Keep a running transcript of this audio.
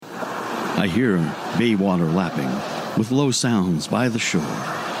I hear bay water lapping with low sounds by the shore.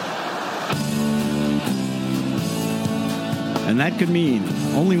 And that could mean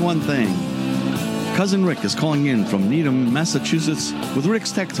only one thing. Cousin Rick is calling in from Needham, Massachusetts with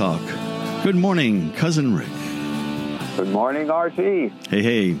Rick's Tech Talk. Good morning, Cousin Rick. Good morning, RT.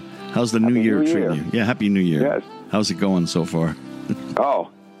 Hey. How's the New Year treating you? Yeah, Happy New Year. Yes. How's it going so far?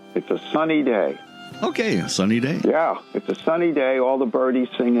 Oh, it's a sunny day. Okay, a sunny day. Yeah, it's a sunny day. All the birdies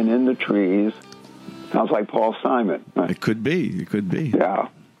singing in the trees. Sounds like Paul Simon. It could be. Yeah,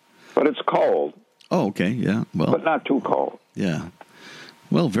 but it's cold. Oh, okay, yeah. Well, but not too cold. Yeah.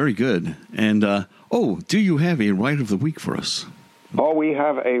 Well, very good. And, do you have a ride of the week for us? Oh, we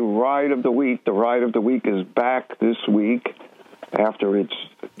have a ride of the week. The ride of the week is back this week after its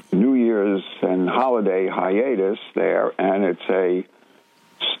New Year's and holiday hiatus there, and it's a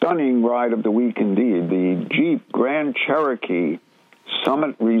stunning ride of the week indeed. The Jeep Grand Cherokee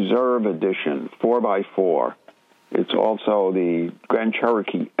Summit Reserve Edition 4x4. It's also the Grand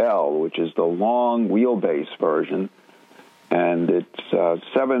Cherokee L, which is the long wheelbase version, and it's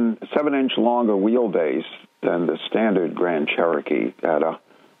 7-inch longer wheelbase than the standard Grand Cherokee at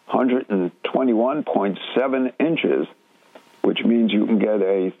 121.7 inches, which means you can get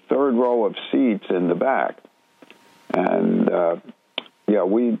a third row of seats in the back. And,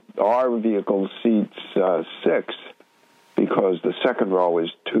 our vehicle seats 6 because the second row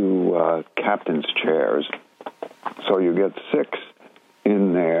is 2 captain's chairs. So you get 6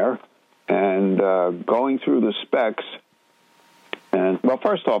 in there. And going through the specs,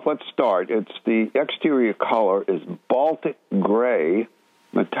 first off, let's start. The exterior color is Baltic gray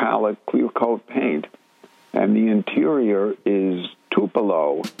metallic clear coat paint. And the interior is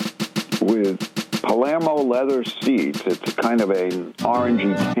Tupelo with Palermo leather seats. It's kind of an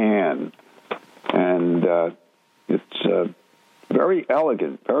orangey tan. And it's very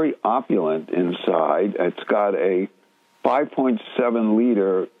elegant, very opulent inside. It's got a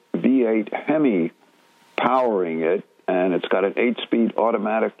 5.7-liter V8 Hemi powering it, and it's got an 8-speed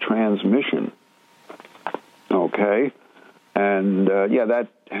automatic transmission. Okay. And, that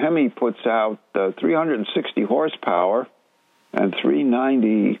Hemi puts out 360 horsepower and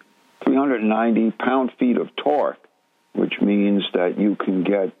 390 pound-feet of torque, which means that you can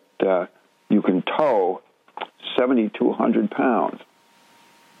tow 7,200 pounds.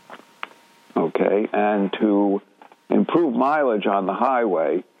 Okay, and to improve mileage on the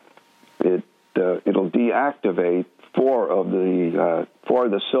highway, it'll deactivate 4 of the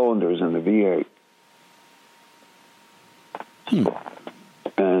cylinders in the V8.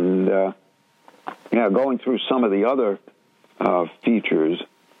 And, going through some of the other features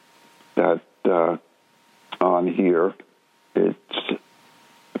that on here, if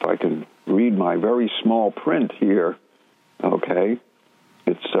I can read my very small print here, okay,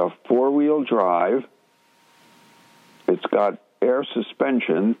 it's a 4-wheel drive. It's got air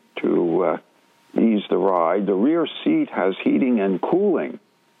suspension to ease the ride. The rear seat has heating and cooling,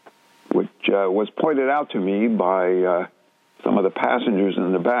 which was pointed out to me by some of the passengers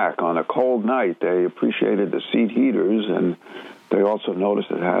in the back. On a cold night, they appreciated the seat heaters, and they also noticed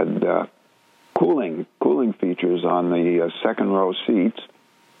it had cooling features on the second row seats.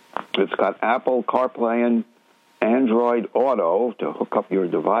 It's got Apple CarPlay and Android Auto to hook up your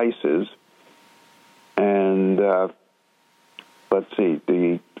devices. And let's see,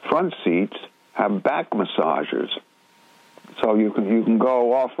 the front seats have back massagers, so you can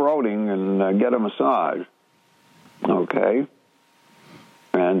go off-roading and get a massage. Okay,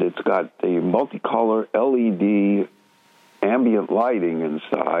 and it's got the multicolor LED ambient lighting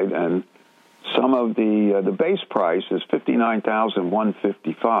inside, and some of the base price is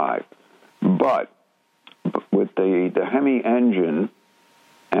 $59,155, but with the Hemi engine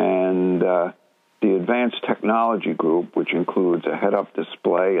and the advanced technology group, which includes a head-up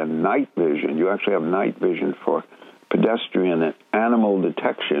display and night vision. You actually have night vision for pedestrian and animal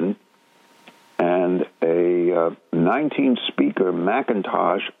detection, and a 19-speaker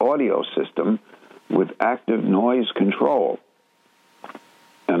Macintosh audio system with active noise control,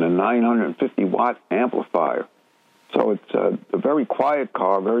 and a 950-watt amplifier. So it's a very quiet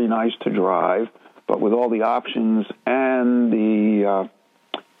car, very nice to drive, but with all the options and the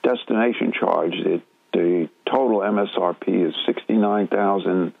destination charge, the total MSRP is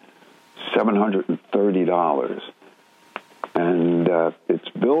 $69,730. And it's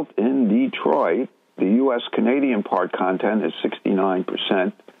built in Detroit. The U.S.-Canadian part content is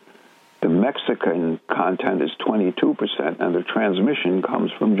 69%. The Mexican content is 22%, and the transmission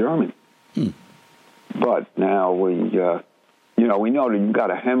comes from Germany. But now we know that you've got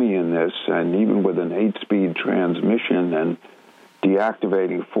a Hemi in this, and even with an 8-speed transmission and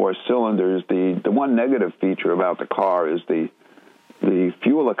deactivating 4 cylinders. The one negative feature about the car is the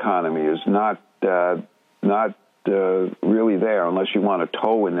fuel economy is not really there unless you want to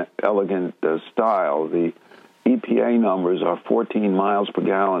tow in elegant style. The EPA numbers are 14 miles per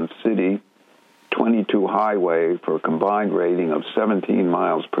gallon city, 22 highway for a combined rating of 17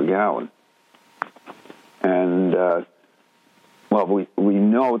 miles per gallon. And, we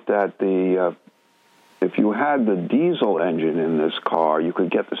note that if you had the diesel engine in this car, you could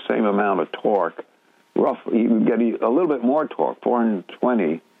get the same amount of torque. Roughly, you would get a little bit more torque,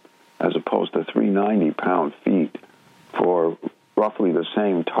 420 as opposed to 390 pound-feet for roughly the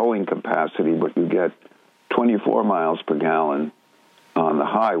same towing capacity, but you get 24 miles per gallon on the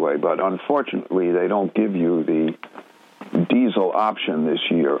highway. But unfortunately, they don't give you the diesel option this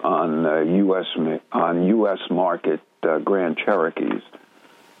year on U.S. market Grand Cherokees.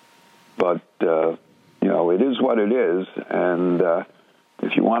 But it is what it is, and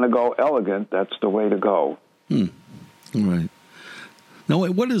if you want to go elegant, that's the way to go. All right. Now,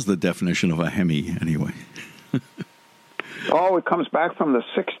 what is the definition of a Hemi anyway? It comes back from the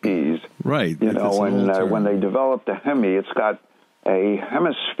 60s. Right. When they developed the Hemi, it's got a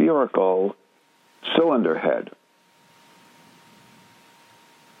hemispherical cylinder head.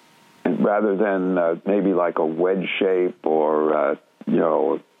 And rather than maybe like a wedge shape or,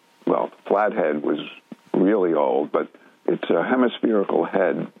 flathead was really old, but it's a hemispherical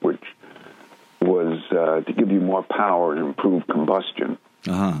head, which was to give you more power and improve combustion.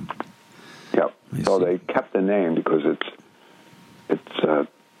 Uh-huh. Yep. So they kept the name because it's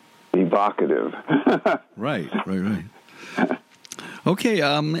evocative. Right. Okay,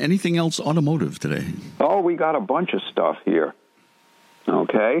 anything else automotive today? Oh, we got a bunch of stuff here.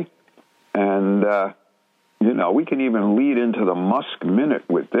 Okay? And, we can even lead into the Musk Minute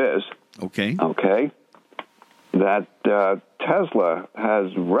with this. Okay. That Tesla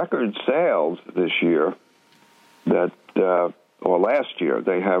has record sales this year or last year.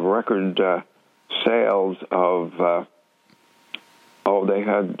 They have record sales of, they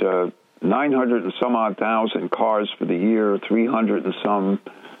had 900 and some odd thousand cars for the year, 300 and some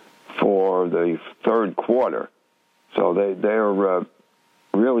for the third quarter. So they're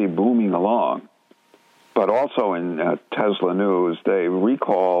really booming along. But also in Tesla news, they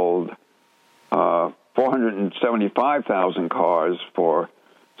recalled 475,000 cars for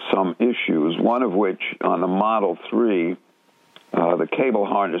some issues, one of which on the Model 3, the cable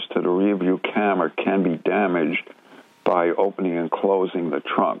harness to the rear view camera can be damaged by opening and closing the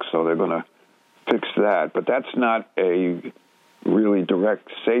trunk. So they're going to fix that. But that's not a really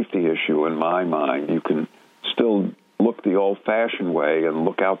direct safety issue in my mind. You can still look the old-fashioned way and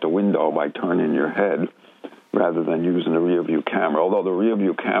look out the window by turning your head rather than using the rear view camera. Although the rear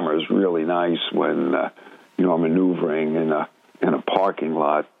view camera is really nice when you're maneuvering in a parking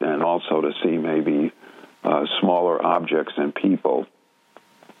lot, and also to see maybe smaller objects and people.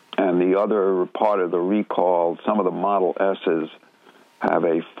 And the other part of the recall, some of the Model S's have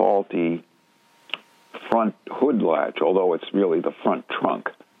a faulty front hood latch, although it's really the front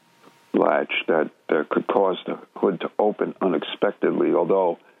trunk latch that could cause the hood to open unexpectedly,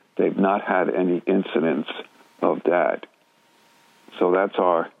 although they've not had any incidents of that. So that's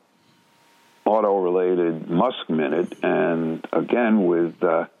our auto-related Musk Minute. And again, with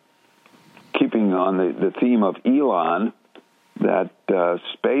keeping on the theme of Elon, that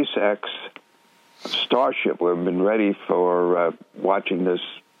SpaceX Starship, we've been ready for watching this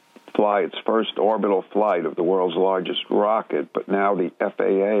fly its first orbital flight of the world's largest rocket, but now the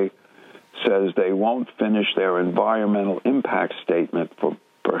FAA says they won't finish their environmental impact statement for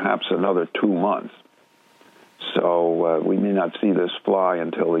perhaps another 2 months. So we may not see this fly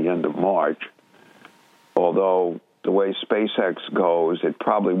until the end of March, although the way SpaceX goes, it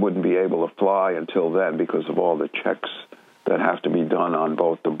probably wouldn't be able to fly until then because of all the checks that have to be done on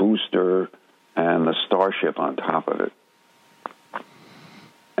both the booster and the Starship on top of it.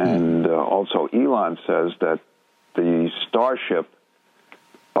 And also Elon says that the Starship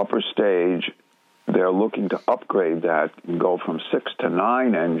upper stage, they're looking to upgrade that and go from 6 to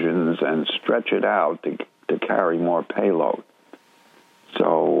 9 engines and stretch it out to carry more payload.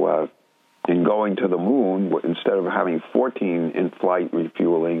 So in going to the moon, instead of having 14 in-flight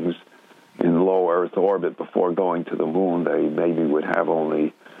refuelings in low Earth orbit before going to the moon, they maybe would have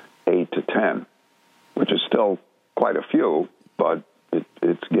only 8 to 10, which is still quite a few, but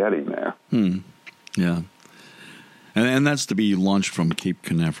it's getting there. Yeah. And that's to be launched from Cape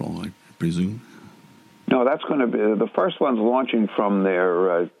Canaveral, I presume? No, that's going to be, the first one's launching from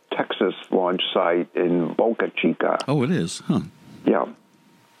their Texas launch site in Boca Chica. Oh, it is? Huh. Yeah.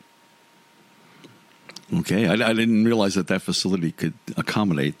 Okay, I didn't realize that facility could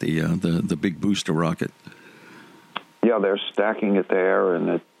accommodate the big booster rocket. Yeah, they're stacking it there, and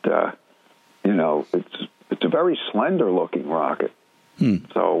it's a very slender-looking rocket.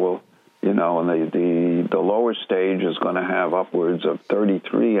 So and the lower stage is going to have upwards of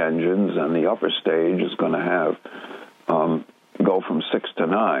 33 engines, and the upper stage is going to have go from 6 to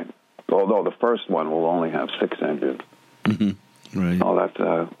 9. Although the first one will only have 6 engines. Mm-hmm. Right. Oh, that's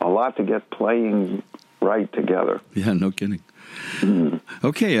a lot to get playing right together. Yeah, no kidding.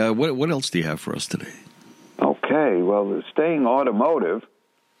 Okay, what else do you have for us today? Okay, well, staying automotive,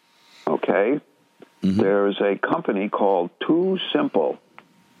 there's a company called Too Simple.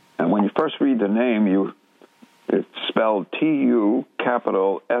 And when you first read the name, it's spelled T-U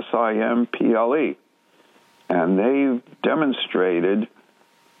capital S-I-M-P-L-E. And they've demonstrated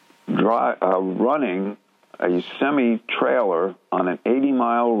running a semi-trailer on an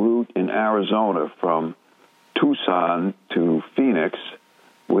 80-mile route in Arizona from Tucson to Phoenix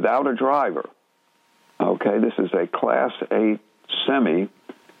without a driver. Okay, this is a Class 8 semi,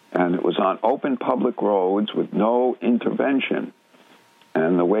 and it was on open public roads with no intervention.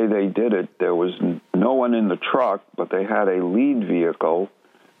 And the way they did it, there was no one in the truck, but they had a lead vehicle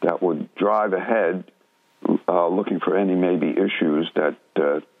that would drive ahead, looking for any maybe issues that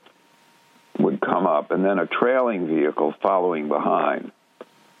would come up, and then a trailing vehicle following behind.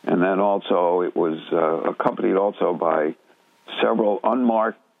 And then also it was accompanied also by several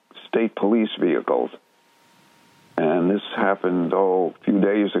unmarked state police vehicles. And this happened, a few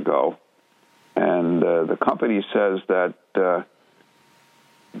days ago. And the company says that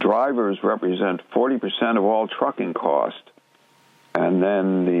drivers represent 40% of all trucking cost. And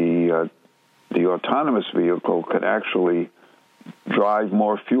then the autonomous vehicle could actually drive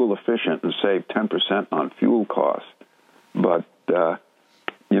more fuel efficient and save 10% on fuel costs. But,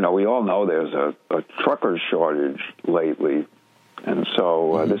 we all know there's a trucker shortage lately. And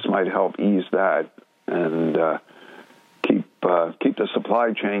so this might help ease that and keep the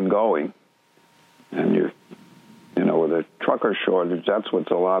supply chain going. And with a trucker shortage, that's what's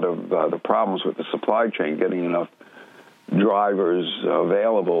a lot of the problems with the supply chain, getting enough drivers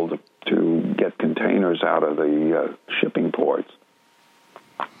available to get containers out of the shipping ports.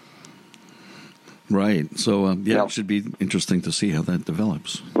 Right. So, it should be interesting to see how that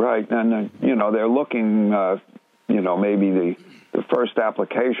develops. Right. And, they're looking, maybe the first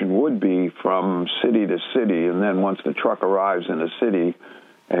application would be from city to city, and then once the truck arrives in a city,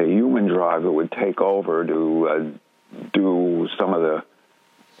 a human driver would take over to do some of the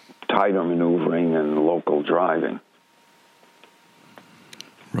tighter maneuvering and local driving.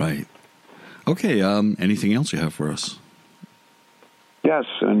 Right. Okay. Anything else you have for us? Yes,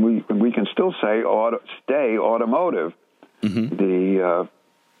 and we can still say stay automotive. Mm-hmm.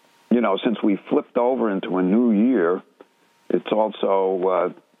 Since we flipped over into a new year, it's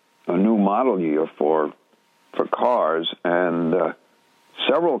also a new model year for cars, and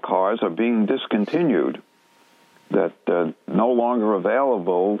several cars are being discontinued that no longer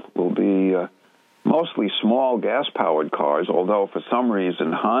available will be mostly small gas-powered cars, although for some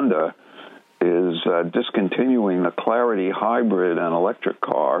reason Honda is discontinuing the Clarity hybrid and electric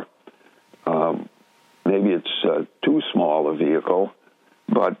car. Maybe it's too small a vehicle,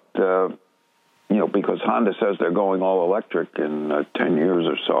 but, because Honda says they're going all electric in 10 years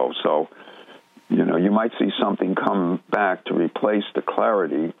or so. So, you might see something come back to replace the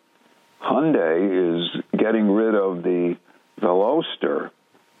Clarity. Hyundai is getting rid of the Veloster,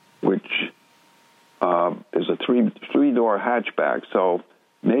 which is a three-door hatchback. So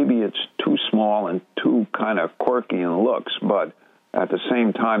maybe it's too small and too kind of quirky in looks, but at the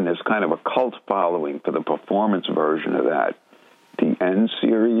same time, there's kind of a cult following for the performance version of that, the N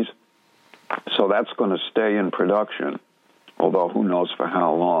series. So that's going to stay in production, although who knows for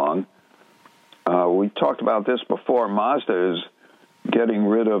how long. We talked about this before. Mazda is getting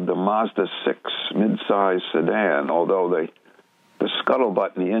rid of the Mazda 6 midsize sedan, although the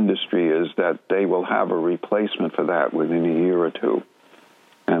scuttlebutt in the industry is that they will have a replacement for that within a year or two.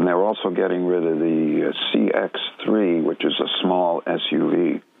 And they're also getting rid of the CX-3, which is a small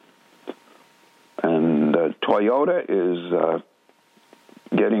SUV. And Toyota is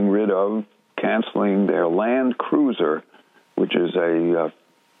canceling their Land Cruiser, which is a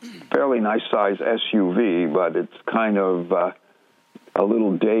fairly nice-sized SUV, but it's kind of a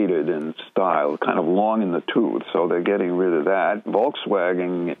little dated in style, kind of long in the tooth, so they're getting rid of that.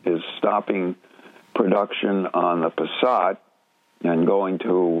 Volkswagen is stopping production on the Passat and going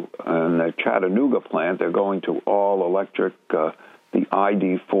to, in the Chattanooga plant, they're going to all-electric, the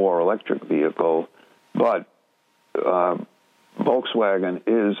ID4 electric vehicle, but Volkswagen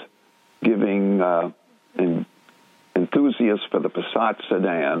is giving enthusiasts for the Passat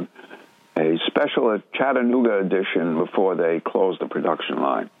sedan, a special Chattanooga edition before they close the production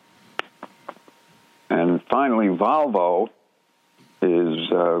line. And finally, Volvo is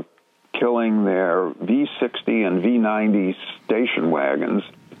killing their V60 and V90 station wagons,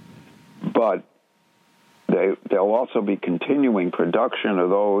 but they'll also be continuing production of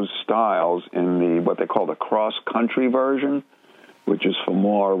those styles in the what they call the cross-country version, which is for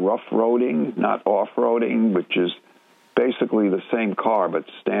more rough-roading, not off-roading, which is basically the same car but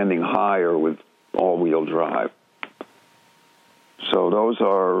standing higher with all-wheel drive. So those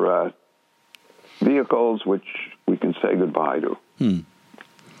are vehicles which we can say goodbye to.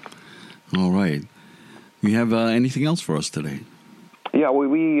 All right. You have anything else for us today? Yeah,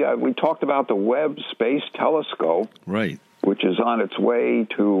 we talked about the Webb Space Telescope, right, which is on its way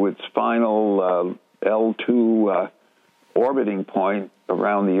to its final L2 orbiting point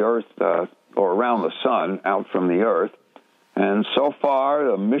around the Earth, or around the Sun, out from the Earth. And so far,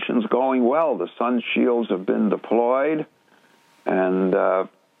 the mission's going well. The sun shields have been deployed, and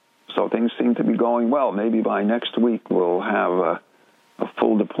so things seem to be going well. Maybe by next week we'll have a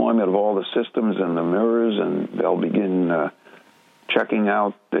full deployment of all the systems and the mirrors, and they'll begin checking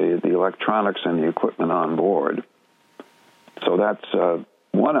out the electronics and the equipment on board. So that's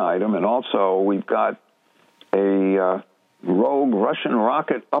one item. And also we've got a rogue Russian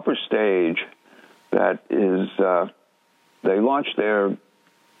rocket upper stage that is, they launched their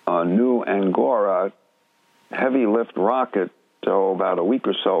new Angora heavy lift rocket about a week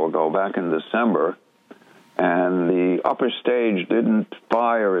or so ago, back in December, and the upper stage didn't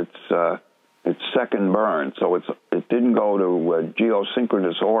fire its second burn, so it didn't go to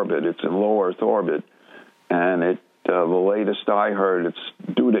geosynchronous orbit. It's in low Earth orbit, and the latest I heard,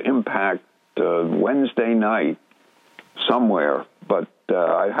 it's due to impact Wednesday night somewhere, but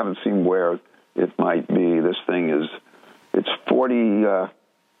I haven't seen where it might be. This thing it's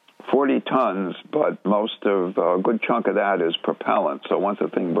 40 tons, but most of a good chunk of that is propellant. So once the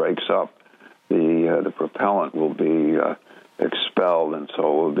thing breaks up, the propellant will be expelled, and so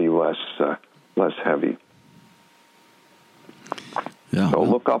it will be less heavy. Yeah, so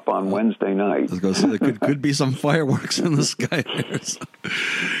look up on Wednesday night. I was going to say there could be some fireworks in the sky there. So.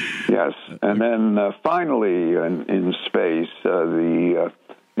 Yes, and then finally in space, the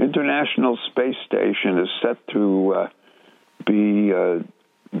International Space Station is set to be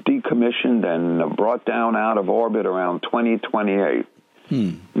decommissioned and brought down out of orbit around 2028.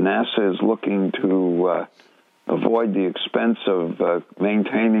 NASA is looking to avoid the expense of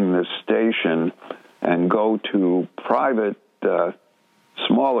maintaining this station and go to private,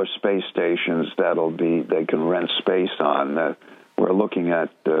 smaller space stations they can rent space on. We're looking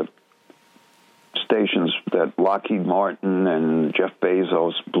at stations that Lockheed Martin and Jeff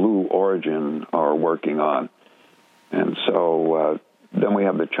Bezos' Blue Origin are working on. And so then we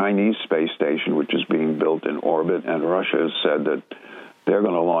have the Chinese space station, which is being built in orbit, and Russia has said that they're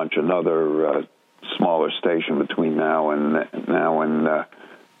going to launch another smaller station between now and the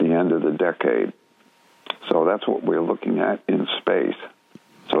end of the decade. So that's what we're looking at in space.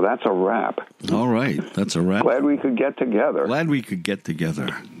 So that's a wrap. All right, that's a wrap. Glad we could get together.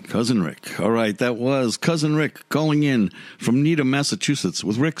 Cousin Rick. All right, that was Cousin Rick calling in from Needham, Massachusetts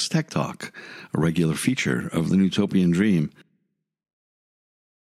with Rick's Tech Talk, a regular feature of the Newtopian Dream.